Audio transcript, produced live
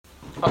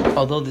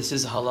Although this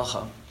is a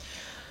halacha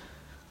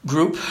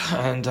group,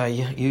 and I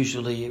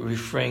usually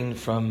refrain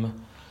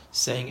from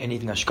saying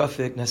anything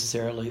hashkafic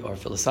necessarily or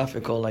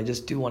philosophical, I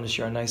just do want to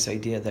share a nice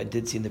idea that I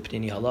did see in the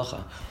Pnini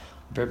Halacha.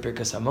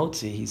 Birkas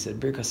Hamotzi, he said,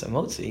 Birkas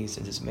Hamotzi,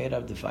 since it's made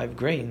out of the 5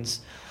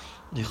 grains,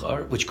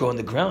 which grow on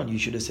the ground, you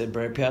should have said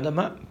Ber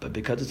Piadama. But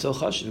because it's so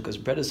chashuv, because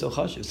bread is so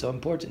chashuv, so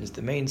important, it's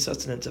the main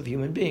sustenance of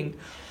human being,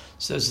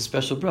 so there's a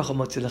special bracha,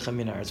 Motzi Lechem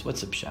Min Haaretz.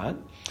 What's the pshat?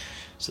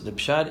 So the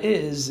pshat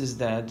is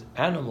that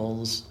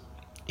animals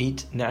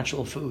eat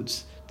natural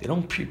foods. They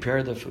don't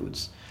prepare their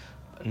foods.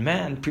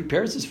 Man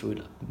prepares his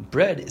food.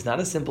 Bread is not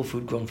a simple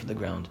food grown from the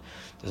ground.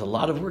 There's a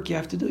lot of work you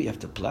have to do. You have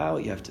to plow,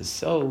 you have to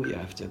sow, you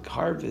have to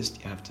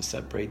harvest, you have to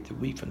separate the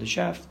wheat from the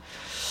chaff.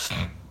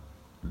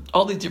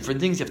 All these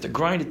different things. You have to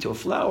grind it to a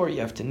flour,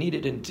 you have to knead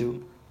it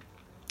into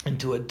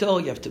a dough,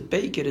 you have to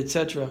bake it,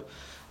 etc.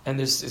 And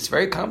it's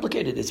very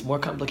complicated. It's more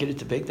complicated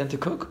to bake than to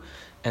cook.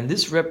 And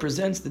this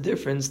represents the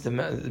difference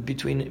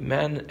between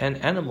man and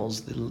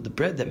animals. The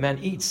bread that man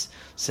eats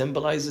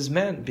symbolizes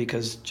man,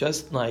 because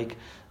just like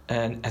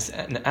as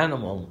an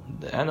animal,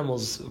 the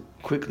animals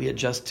quickly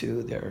adjust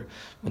to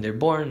when they're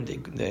born.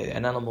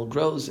 An animal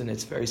grows and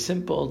it's very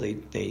simple. They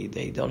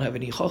don't have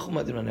any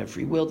chokhmah, they don't have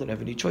free will, they don't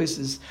have any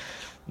choices.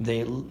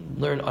 They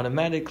learn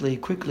automatically,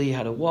 quickly,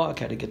 how to walk,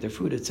 how to get their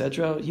food,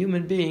 etc.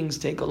 Human beings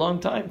take a long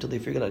time till they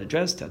figure out how to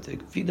dress, how to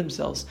feed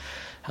themselves,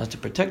 how to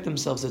protect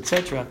themselves,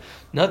 etc.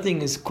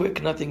 Nothing is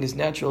quick, nothing is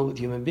natural with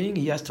human being.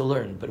 He has to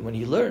learn. But when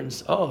he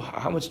learns,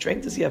 how much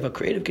strength does he have? How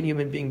creative can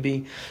human being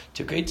be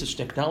to create such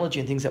technology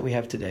and things that we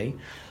have today?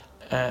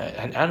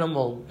 An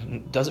animal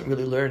doesn't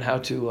really learn how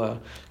to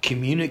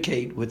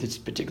communicate with its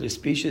particular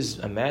species.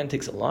 A man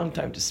takes a long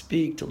time to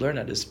speak, to learn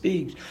how to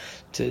speak,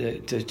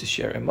 to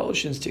share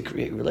emotions, to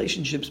create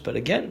relationships. But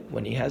again,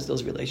 when he has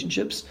those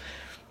relationships,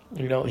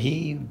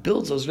 he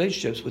builds those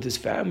relationships with his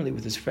family,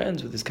 with his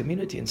friends, with his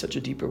community in such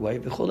a deeper way.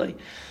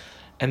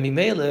 And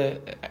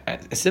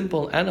mimele,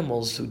 simple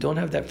animals who don't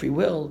have that free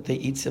will, they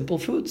eat simple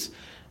foods.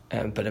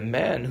 But a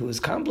man who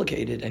is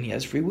complicated and he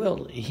has free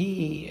will,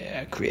 he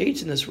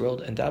creates in this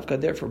world, and davka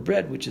therefore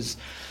bread, which is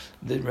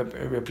the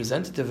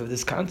representative of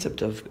this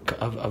concept of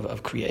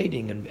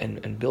creating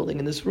and building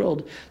in this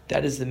world,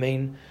 that is the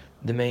main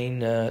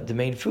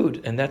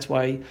food. And that's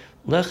why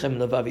lechem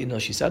levav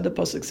inoshisad, the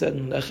pasuk said,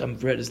 and lechem,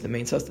 bread, is the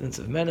main sustenance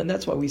of men, and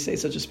that's why we say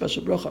such a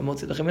special bracha,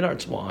 motzi lechem min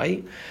haaretz.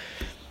 Why?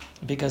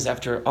 Because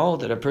after all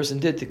that a person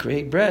did to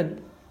create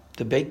bread,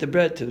 to bake the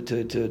bread, to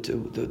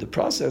the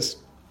process,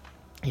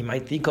 he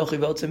might think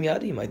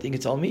he might think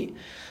it's all me.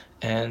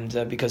 And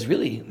because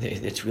really,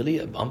 it's really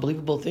an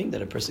unbelievable thing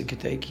that a person can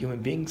take, human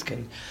beings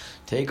can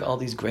take all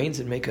these grains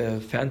and make a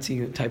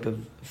fancy type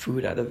of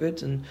food out of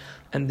it. And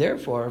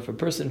therefore, if a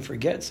person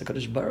forgets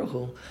HaKadosh Baruch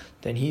Hu,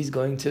 then he's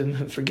going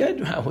to forget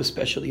how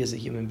special he is a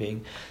human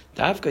being.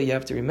 Dafka, you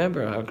have to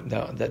remember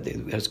that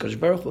HaKadosh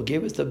Baruch Hu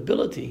gave us the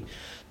ability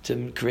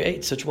to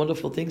create such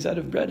wonderful things out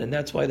of bread. And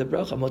that's why the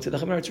bracha, Motzi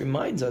Lechem Min Haaretz,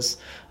 reminds us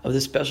of the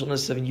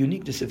specialness and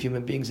uniqueness of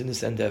human beings in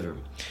this endeavor.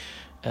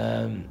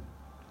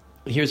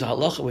 Here's a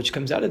halacha which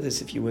comes out of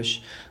this, if you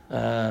wish.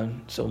 So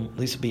at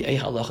least it'll be a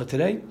halacha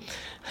today.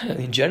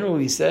 In general,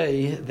 we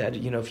say that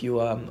if you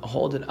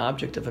hold an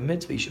object of a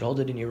mitzvah, you should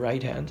hold it in your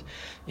right hand.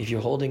 If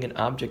you're holding an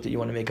object that you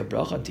want to make a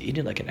bracha on to eat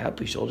it, like an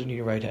apple, you should hold it in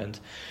your right hand.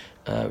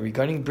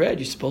 Regarding bread,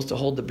 you're supposed to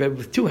hold the bread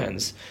with 2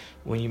 hands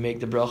when you make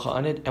the bracha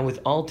on it, and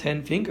with all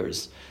 10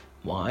 fingers.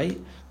 Why?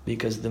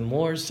 Because the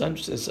more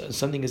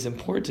something is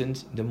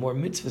important, the more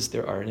mitzvahs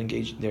there are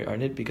engaged there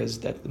in it. Because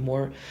the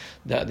more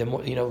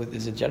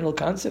there's a general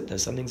concept that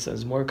something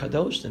is more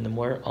kadosh, then the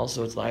more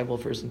also it's liable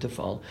for a person to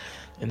fall.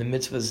 In the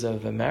mitzvahs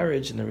of a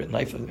marriage, in the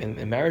life of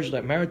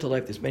marital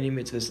life, there's many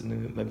mitzvahs.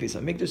 In the Beis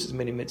Hamikdash, there's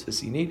many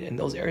mitzvahs you need. And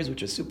those areas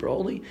which are super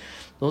holy,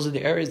 those are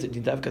the areas that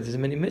you davka. There's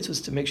many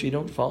mitzvahs to make sure you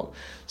don't fall.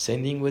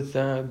 Same thing with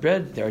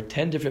bread. There are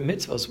 10 different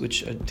mitzvahs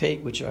which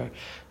are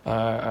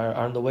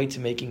on the way to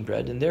making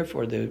bread, and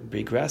therefore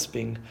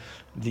grasping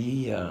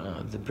the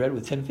bread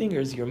with 10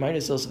 fingers, you remind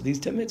yourselves of these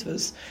 10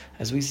 mitzvahs.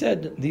 As we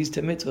said, these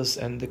 10 mitzvahs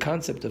and the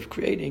concept of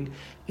creating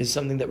is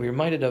something that we're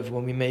reminded of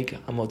when we make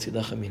Motzi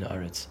Lechem Min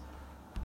Haaretz.